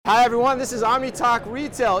Hi everyone, this is Omni Talk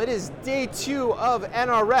Retail. It is day 2 of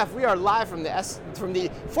NRF. We are live from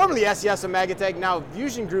the formerly SES Omegatech, now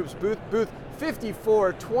Fusion Group's booth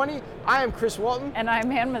 5420. I am Chris Walton. And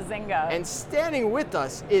I'm Ann Mazinga. And standing with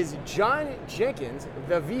us is John Jenkins,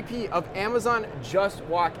 the VP of Amazon Just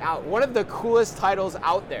Walk Out. One of the coolest titles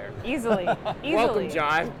out there. Easily. Welcome,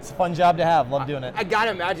 John. It's a fun job to have. Love doing it. I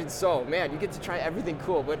gotta imagine so. Man, you get to try everything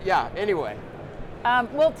cool. But yeah, anyway.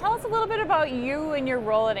 Well, tell us a little bit about you and your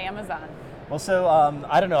role at Amazon. Well, so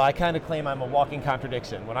I don't know, I kind of claim I'm a walking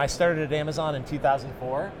contradiction. When I started at Amazon in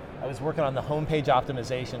 2004, I was working on the homepage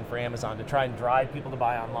optimization for Amazon to try and drive people to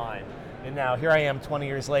buy online. And now here I am 20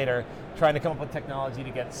 years later, trying to come up with technology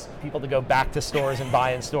to get people to go back to stores and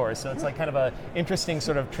buy in stores. So it's like kind of an interesting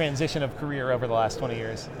sort of transition of career over the last 20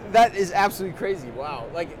 years. That is absolutely crazy. Wow.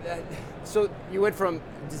 So you went from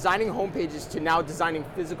designing homepages to now designing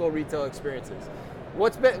physical retail experiences.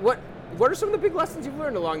 What are some of the big lessons you've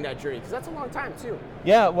learned along that journey? Because that's a long time too.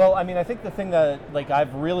 Yeah, well, I mean, I think the thing that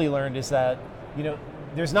I've really learned is that,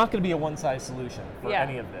 there's not going to be a one-size solution for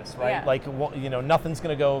any of this, right? Yeah. Nothing's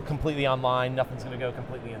going to go completely online, nothing's going to go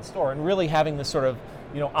completely in store, and really having this sort of,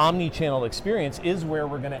 omni-channel experience is where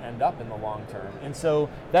we're going to end up in the long term. And so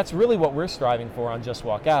that's really what we're striving for on Just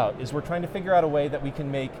Walk Out, is we're trying to figure out a way that we can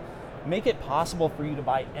make it possible for you to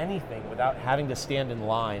buy anything without having to stand in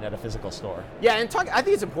line at a physical store. Yeah, and I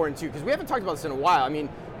think it's important too, because we haven't talked about this in a while. I mean,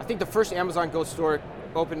 I think the first Amazon Go store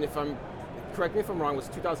opened, correct me if I'm wrong, was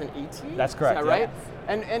 2018? That's correct. Is that right?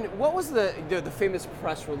 Yeah. And what was the famous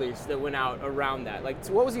press release that went out around that?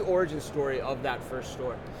 So what was the origin story of that first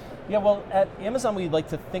store? Yeah, well, at Amazon we like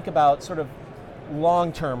to think about sort of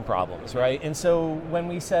long-term problems, right? And so when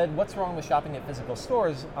we said, what's wrong with shopping at physical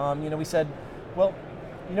stores, we said, well,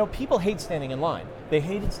 people hate standing in line. They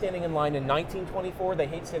hated standing in line in 1924. They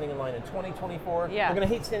hate standing in line in 2024. Yeah. They're going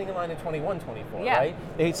to hate standing in line in 2124, yeah.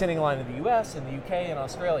 right? They hate standing in line in the US, in the UK, and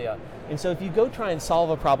Australia. And so if you go try and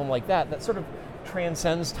solve a problem like that sort of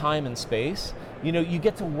transcends time and space, you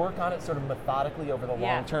get to work on it sort of methodically over the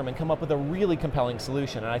long term and come up with a really compelling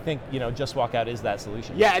solution. And I think, Just Walk Out is that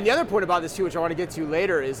solution. Yeah, and the other point about this too, which I want to get to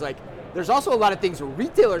later, is there's also a lot of things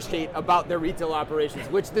retailers hate about their retail operations,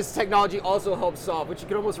 which this technology also helps solve, which you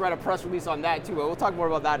could almost write a press release on that too, but we'll talk more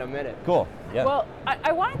about that in a minute. Cool, yeah. Well,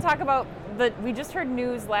 I want to talk about we just heard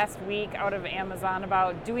news last week out of Amazon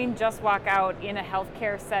about doing Just Walk Out in a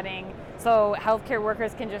healthcare setting, so healthcare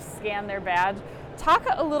workers can just scan their badge. Talk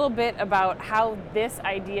a little bit about how this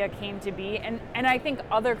idea came to be, and I think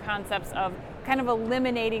other concepts of kind of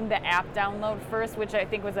eliminating the app download first, which I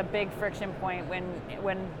think was a big friction point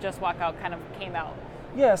when Just Walk Out kind of came out.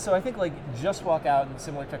 Yeah, so I think Just Walk Out and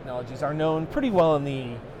similar technologies are known pretty well in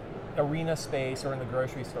the arena space or in the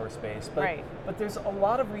grocery store space, but there's a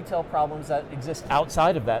lot of retail problems that exist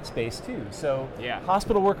outside of that space too. So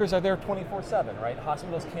hospital workers are there 24/7, right?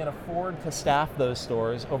 Hospitals can't afford to staff those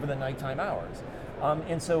stores over the nighttime hours.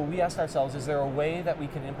 And so we asked ourselves, is there a way that we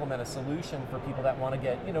can implement a solution for people that want to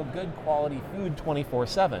get, good quality food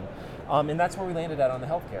 24/7? And that's where we landed at on the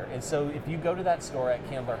healthcare. And so if you go to that store at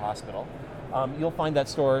Candler Hospital, you'll find that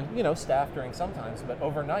store, staffed during sometimes, but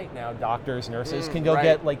overnight now, doctors, nurses can go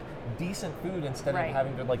get decent food instead of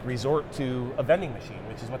having to resort to a vending machine,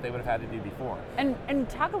 which is what they would have had to do before. And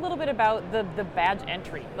talk a little bit about the badge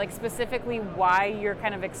entry, specifically why you're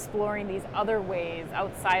kind of exploring these other ways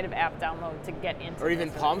outside of app download to get into. Or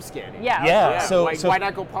even palm scanning. Yeah. So why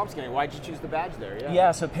not go palm scanning? Why'd you choose the badge there?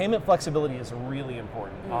 Yeah. So payment flexibility is really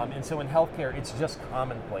important, and so in healthcare, it's just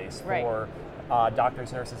commonplace for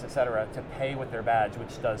doctors, nurses, et cetera, to pay with their badge,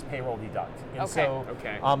 which does payroll deduct. And so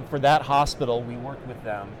for that hospital, we worked with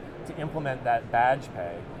them to implement that badge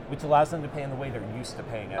pay, which allows them to pay in the way they're used to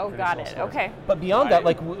paying at traditional stores. Okay. But beyond that,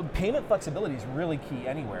 payment flexibility is really key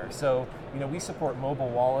anywhere. So, we support mobile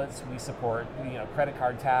wallets, we support, credit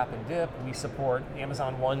card tap and dip, we support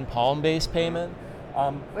Amazon One palm-based payment.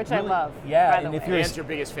 Which really, I love. Yeah, and if you're your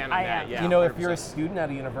biggest fan of that. Yeah, if you're a student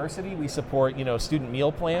at a university, we support student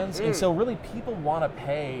meal plans, and so really people want to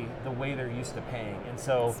pay the way they're used to paying, and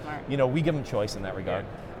so we give them choice in that regard.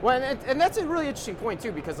 Yeah. Well, and that's a really interesting point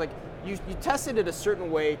too, because you tested it a certain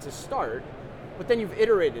way to start, but then you've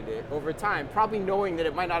iterated it over time, probably knowing that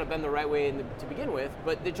it might not have been the right way to begin with,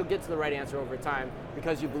 but that you'll get to the right answer over time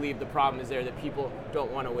because you believe the problem is there, that people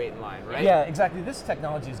don't want to wait in line, right? Yeah, exactly. This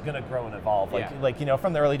technology is going to grow and evolve.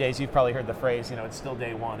 From the early days, you've probably heard the phrase, it's still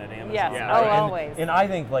day one at Amazon. Yes, right? Always. And I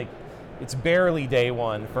think it's barely day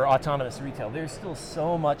one for autonomous retail. There's still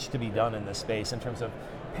so much to be done in this space in terms of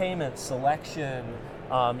payment, selection,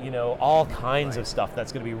 all kinds of stuff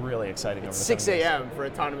that's going to be really exciting. It's 6 a.m. for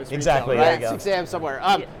autonomous retail. Exactly, right? there you go. 6 a.m. somewhere.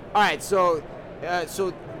 All right, so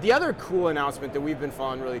The other cool announcement that we've been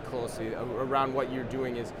following really closely around what you're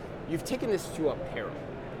doing is you've taken this to apparel,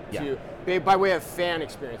 by way of fan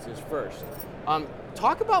experiences first.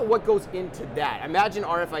 Talk about what goes into that. I imagine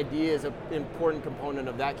RFID is an important component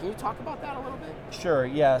of that. Can you talk about that a little bit? Sure,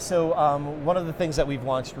 yeah. So one of the things that we've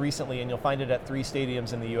launched recently, and you'll find it at 3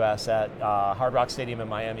 stadiums in the US, at Hard Rock Stadium in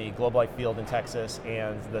Miami, Globe Life Field in Texas,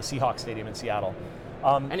 and the Seahawks Stadium in Seattle.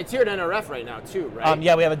 And it's here at NRF right now too, right?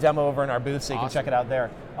 Yeah, we have a demo over in our booth, so you Awesome. can check it out there.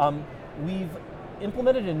 We've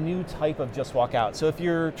implemented a new type of Just Walk Out. So if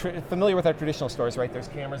you're familiar with our traditional stores, right, there's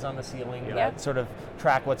cameras on the ceiling that sort of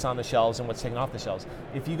track what's on the shelves and what's taken off the shelves.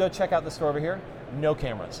 If you go check out the store over here, no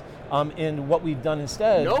cameras. And what we've done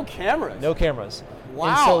instead... No cameras? No cameras.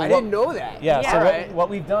 Wow, so I didn't know that. Yeah, so what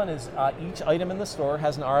we've done is each item in the store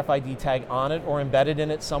has an RFID tag on it or embedded in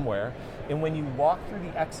it somewhere. And when you walk through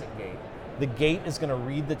the exit gate, the gate is going to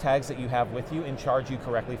read the tags that you have with you and charge you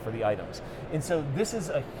correctly for the items. And so this is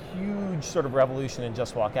a huge sort of revolution in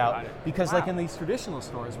Just Walk Out, because like in these traditional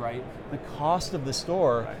stores, right, the cost of the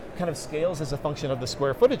store kind of scales as a function of the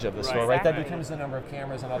square footage of the store, right? That determines the number of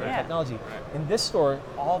cameras and other technology. In this store,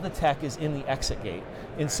 all the tech is in the exit gate.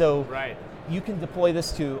 And so you can deploy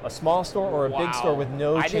this to a small store or a big store with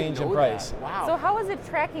no change in price. Wow. So how is it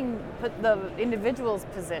tracking the individual's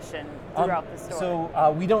position throughout the store?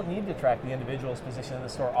 So we don't need to track the individual's position in the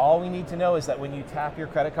store. All we need to know is that when you tap your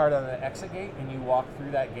credit card on the exit gate and you walk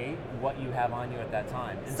through that gate, what you have on you at that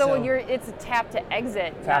time. And so it's a tap to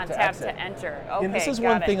exit, not tap to enter. Okay, and this is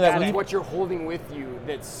one thing that it's what you're holding with you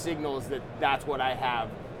that signals that that's what I have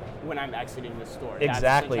when I'm exiting the store.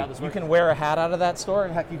 Exactly. You can wear a hat out of that store.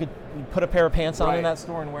 In fact, you could put a pair of pants on in that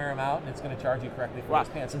store and wear them out, and it's going to charge you correctly for those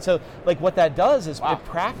pants. And so, like, what that does is it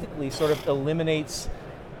practically sort of eliminates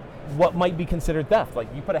what might be considered theft. Like,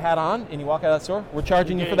 you put a hat on and you walk out of that store, we're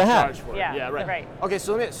charging you for the hat. Right. Okay,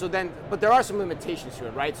 so then, but there are some limitations to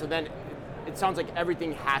it, right? So then, it sounds like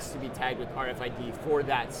everything has to be tagged with RFID for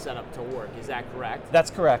that setup to work. Is that correct?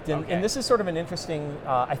 That's correct. And this is sort of an interesting,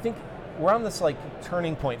 I think, we're on this like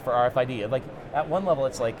turning point for RFID. Like at one level,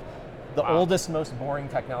 it's like the oldest, most boring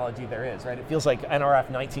technology there is, right? It feels like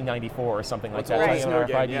NRF 1994 or something like that.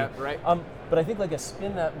 RFID. But I think like a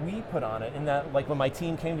spin that we put on it, in that like when my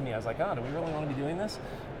team came to me, I was like, oh, do we really want to be doing this?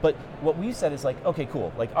 But what we said is like, okay,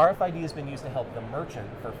 cool. Like RFID has been used to help the merchant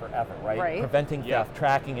for forever, right? Preventing theft,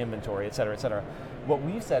 tracking inventory, et cetera, et cetera. What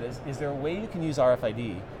we've said is there a way you can use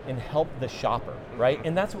RFID and help the shopper, right?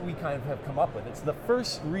 And that's what we kind of have come up with. It's the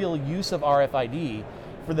first real use of RFID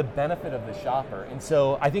for the benefit of the shopper. And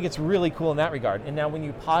so I think it's really cool in that regard. And now when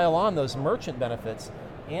you pile on those merchant benefits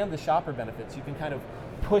and the shopper benefits, you can kind of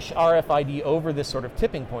push RFID over this sort of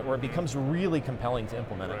tipping point where it becomes really compelling to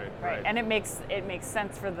implement it. Right. And it makes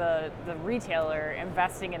sense for the retailer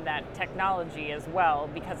investing in that technology as well,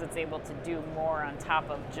 because it's able to do more on top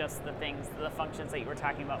of just the functions that you were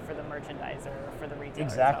talking about for the merchandiser or for the retailer.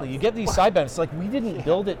 Exactly. You get these side benefits. Like, we didn't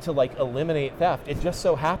build it to like eliminate theft. It just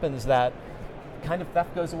so happens that kind of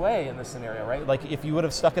theft goes away in this scenario, right? Like if you would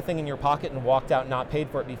have stuck a thing in your pocket and walked out and not paid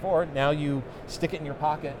for it before, now you stick it in your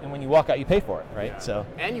pocket and when you walk out you pay for it, right? So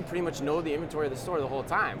and you pretty much know the inventory of the store the whole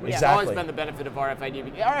time, which has Exactly. always been the benefit of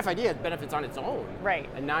RFID. RFID has benefits on its own, right?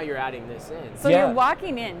 And now you're adding this in. So you're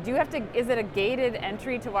walking in. Do you have to? Is it a gated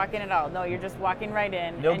entry to walk in at all? No, you're just walking right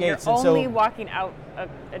in. No and gates, you're and only so- walking out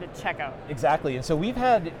at a checkout. Exactly, and so we've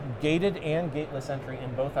had gated and gateless entry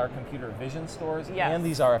in both our computer vision stores and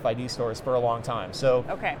these RFID stores for a long time. So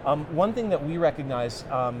one thing that we recognized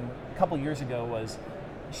a couple years ago was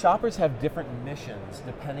shoppers have different missions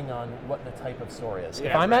depending on what the type of store is.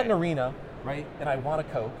 If I'm at an arena, right, and I want a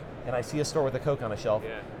Coke, and I see a store with a Coke on a shelf,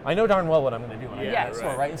 I know darn well what I'm going to do when I get to the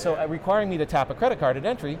store, right? And so requiring me to tap a credit card at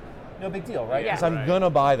entry, no big deal, right? Because I'm going to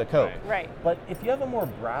buy the Coke. Right. But if you have a more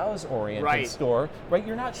browse-oriented store, right,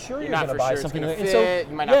 you're not sure you're going to not buy sure something. It's And gonna fit,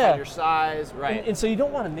 you might not find your size, right? And so you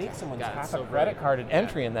don't want to make someone tap so a credit card at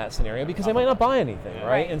entry in that scenario because they might not buy anything, right?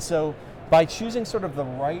 Right. And so by choosing sort of the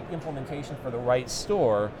right implementation for the right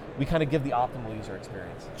store, we kind of give the optimal user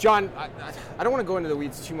experience. John, I don't want to go into the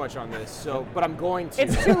weeds too much on this, but I'm going to.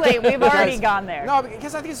 It's too late. We've already gone there. No,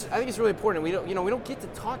 because I think it's really important. We don't get to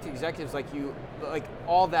talk to executives like you like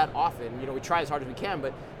all that often. We try as hard as we can,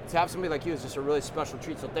 but to have somebody like you is just a really special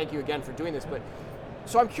treat. So thank you again for doing this. But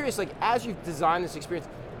so I'm curious, like as you've designed this experience,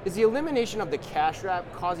 is the elimination of the cash wrap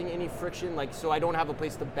causing any friction? Like, so I don't have a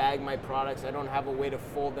place to bag my products, I don't have a way to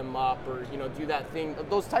fold them up, or do that thing.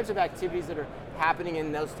 Those types of activities that are happening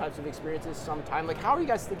in those types of experiences sometime? Like, how are you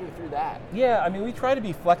guys thinking through that? Yeah, I mean, we try to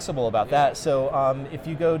be flexible about that. So if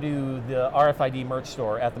you go to the RFID merch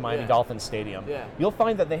store at the Miami Dolphins Stadium, you'll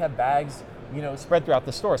find that they have bags, spread throughout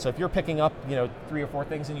the store. So if you're picking up, 3 or 4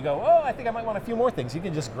 things and you go, oh, I think I might want a few more things, you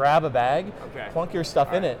can just grab a bag, plunk your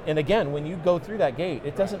stuff in it. And again, when you go through that gate,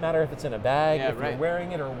 it doesn't matter if it's in a bag, if you're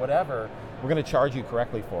wearing it or whatever, we're going to charge you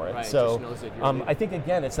correctly for it. So I think,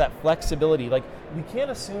 again, it's that flexibility. Like, we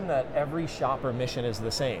can't assume that every shopper mission is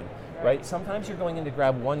the same, right? Sometimes you're going in to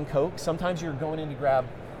grab 1 Coke, sometimes you're going in to grab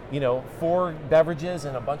 4 beverages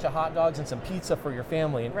and a bunch of hot dogs and some pizza for your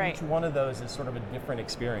family, and each one of those is sort of a different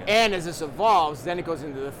experience. And as this evolves, then it goes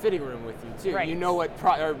into the fitting room with you too. You know what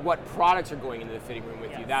products are going into the fitting room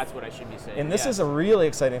with you. That's what I should be saying. And this is a really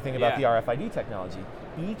exciting thing about the RFID technology.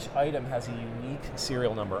 Each item has a unique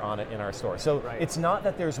serial number on it in our store. So it's not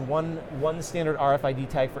that there's one standard RFID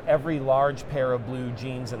tag for every large pair of blue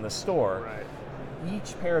jeans in the store.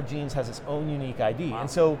 Each pair of jeans has its own unique ID.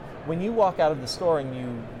 And so when you walk out of the store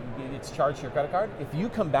and it's charged to your credit card, if you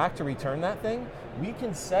come back to return that thing, we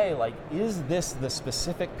can say, like, is this the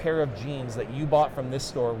specific pair of jeans that you bought from this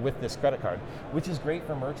store with this credit card? Which is great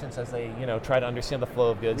for merchants as they, try to understand the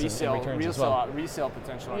flow of goods and returns as well. Resale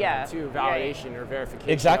potential on that too, validation or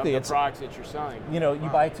verification of the products that you're selling. You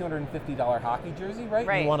buy a $250 hockey jersey,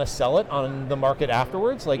 right? You want to sell it on the market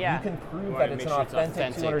afterwards, like you can prove that it's an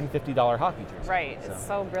authentic $250 hockey jersey. It's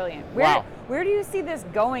so brilliant. Where do you see this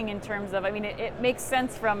going in terms of, I mean, it makes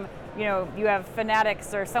sense from, you have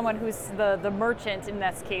Fanatics or someone who's the merchant in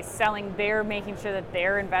this case they're making sure that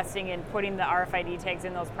they're investing in putting the RFID tags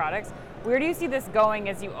in those products. Where do you see this going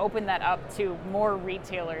as you open that up to more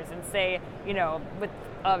retailers and say, with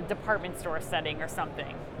a department store setting or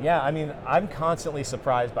something? Yeah, I mean, I'm constantly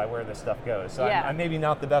surprised by where this stuff goes. So I'm maybe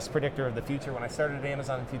not the best predictor of the future. When I started at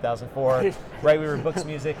Amazon in 2004, we were books,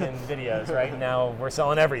 music, and videos, right? Now we're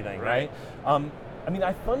selling everything, right? I mean,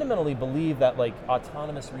 I fundamentally believe that, like,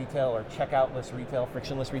 autonomous retail or checkoutless retail,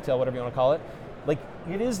 frictionless retail, whatever you want to call it, like,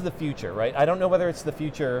 it is the future, right? I don't know whether it's the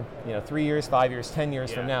future, 3 years, 5 years, 10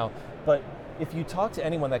 years from now, but if you talk to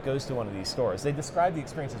anyone that goes to one of these stores, they describe the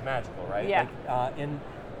experience as magical, right?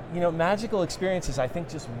 Magical experiences, I think,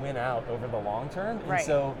 just win out over the long term. And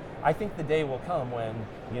so I think the day will come when,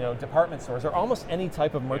 department stores or almost any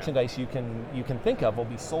type of merchandise you can think of will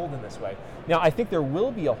be sold in this way. Now, I think there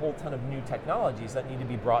will be a whole ton of new technologies that need to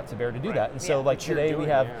be brought to bear to do that. And so, like, today we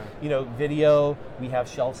have, video, we have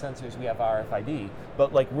shelf sensors, we have RFID,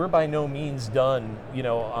 but, like, we're by no means done,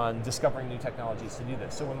 on discovering new technologies to do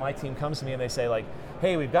this. So when my team comes to me and they say, like,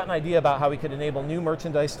 hey, we've got an idea about how we could enable new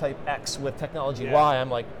merchandise type X with technology Y, I'm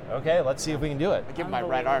like, okay, let's see if we can do it. I give my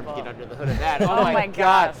right arm to get under the hood of that. Oh my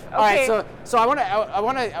gosh. All right, so I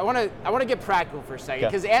want to get practical for a second,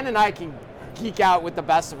 because Ann and I can geek out with the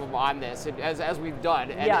best of them on this, as we've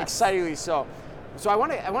done, and excitingly so. So I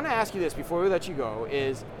want to ask you this before we let you go: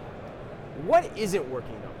 is what isn't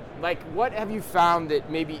working though? Like, what have you found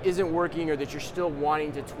that maybe isn't working, or that you're still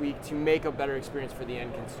wanting to tweak to make a better experience for the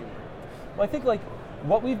end consumer? Well, I think, like,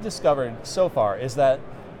 what we've discovered so far is that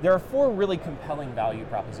there are 4 really compelling value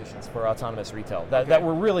propositions for autonomous retail that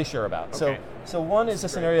we're really sure about. So one is a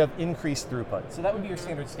scenario of increased throughput. So that would be your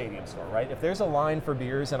standard stadium store, right? If there's a line for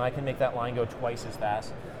beers and I can make that line go twice as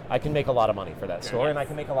fast, I can make a lot of money for that store, and I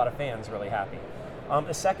can make a lot of fans really happy.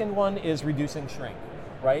 A second one is reducing shrink,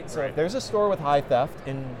 right? So if there's a store with high theft,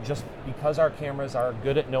 and just because our cameras are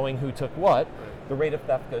good at knowing who took what, the rate of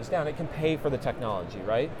theft goes down, it can pay for the technology,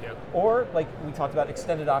 right? Or, like we talked about,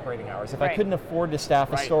 extended operating hours. If I couldn't afford to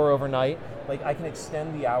staff a store overnight, like, I can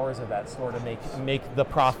extend the hours of that store to make the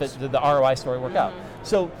profit, the ROI story work out.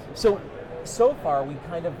 So far, we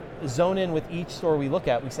kind of zone in with each store we look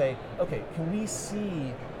at. We say, okay, can we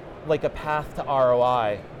see, like, a path to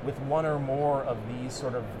ROI with one or more of these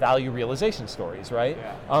sort of value realization stories, right?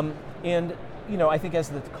 And I think as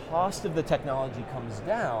the cost of the technology comes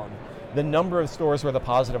down, the number of stores where the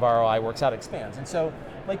positive ROI works out expands. And so,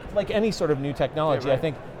 like any sort of new technology, I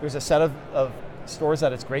think there's a set of stores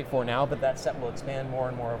that it's great for now, but that set will expand more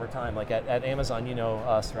and more over time. Like at Amazon,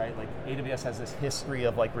 us, right? Like, AWS has this history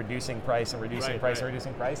of, like, reducing price and reducing price and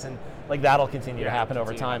reducing price, and, like, that'll continue to happen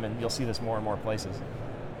over time, and you'll see this more and more places.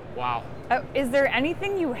 Wow. Is there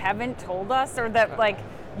anything you haven't told us, or that, like,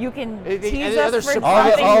 you can tease us for something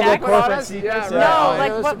all the next? corporate secrets? No,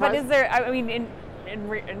 like, but is there, I mean,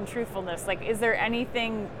 in truthfulness, like, is there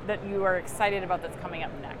anything that you are excited about that's coming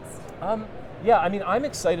up next? Yeah, I mean, I'm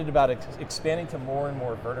excited about expanding to more and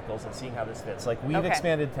more verticals and seeing how this fits. Like, we've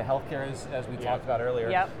expanded to healthcare, as we talked about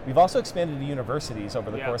earlier. We've also expanded to universities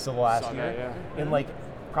over the course of the last year. And, like,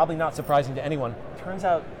 probably not surprising to anyone, turns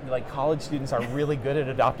out like college students are really good at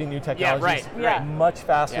adopting new technologies much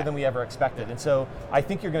faster than we ever expected. And so I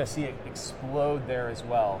think you're going to see it explode there as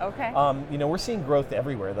well. Okay. We're seeing growth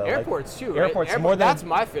everywhere though. Airports too, Airports, right? That's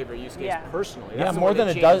my favorite use case personally. That's more than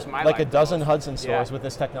a dozen most. Hudson stores with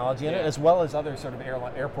this technology in it, as well as other sort of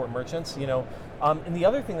airport merchants. And the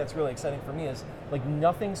other thing that's really exciting for me is like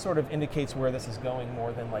nothing sort of indicates where this is going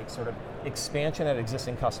more than like sort of expansion at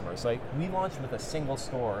existing customers. Like we launched with a single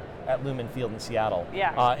store at Lumen Field in Seattle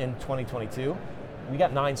in 2022. We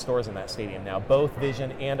got 9 stores in that stadium now, both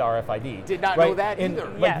Vision and RFID. Did not know that either.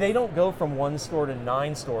 Like they don't go from 1 store to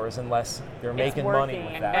 9 stores unless they're making money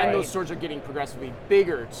with that. And those stores are getting progressively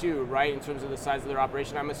bigger too, right? In terms of the size of their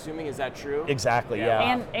operation, I'm assuming, is that true? Exactly,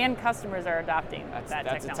 yeah. And customers are adopting that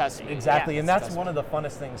technology. A testament. Exactly, and that's one of the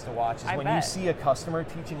funnest things to watch is when you see a customer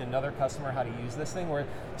teaching another customer how to use this thing, where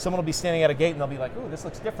someone will be standing at a gate and they'll be like, "Ooh, this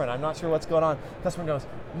looks different. I'm not sure what's going on." Customer goes,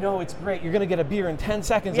 "No, it's great. You're going to get a beer in 10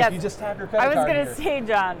 seconds if you just tap your credit card." I was going to say,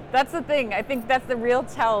 John, that's the thing. I think that's the real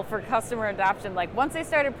tell for customer adoption. Like once they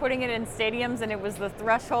started putting it in stadiums and it was the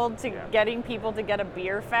threshold to getting people to get a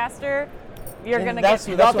beer faster, you're going to get...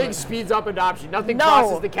 Nothing speeds up adoption. Nothing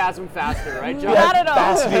crosses the chasm faster, right, John? Not at all.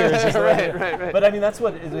 Fast beers is right. But I mean, that's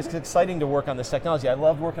what it was exciting to work on this technology. I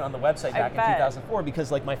loved working on the website back in 2004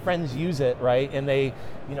 because like my friends use it, right? And they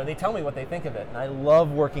tell me what they think of it. And I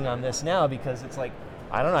love working on this now because it's like,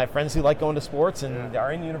 I don't know, I have friends who like going to sports and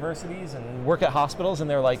are in universities and work at hospitals, and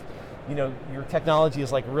they're like, your technology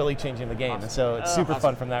is like really changing the game. And so it's super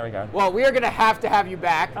fun from that regard. Well, we are going to have you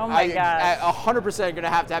back. Oh my gosh. 100% going to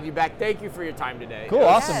have you back. Thank you for your time today. Cool,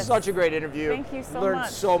 awesome. Such a great interview. Thank you so much. Learned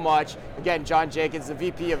so much. Again, John Jenkins, the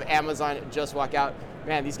VP of Amazon Just Walk Out.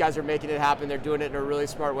 Man, these guys are making it happen. They're doing it in a really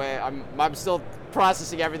smart way. I'm still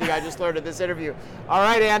processing everything I just learned in this interview. All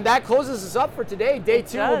right, Ann, that closes us up for today. Day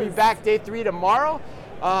 2, we'll be back day 3 tomorrow.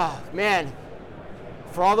 Man,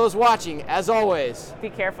 for all those watching, as always, be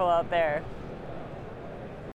careful out there.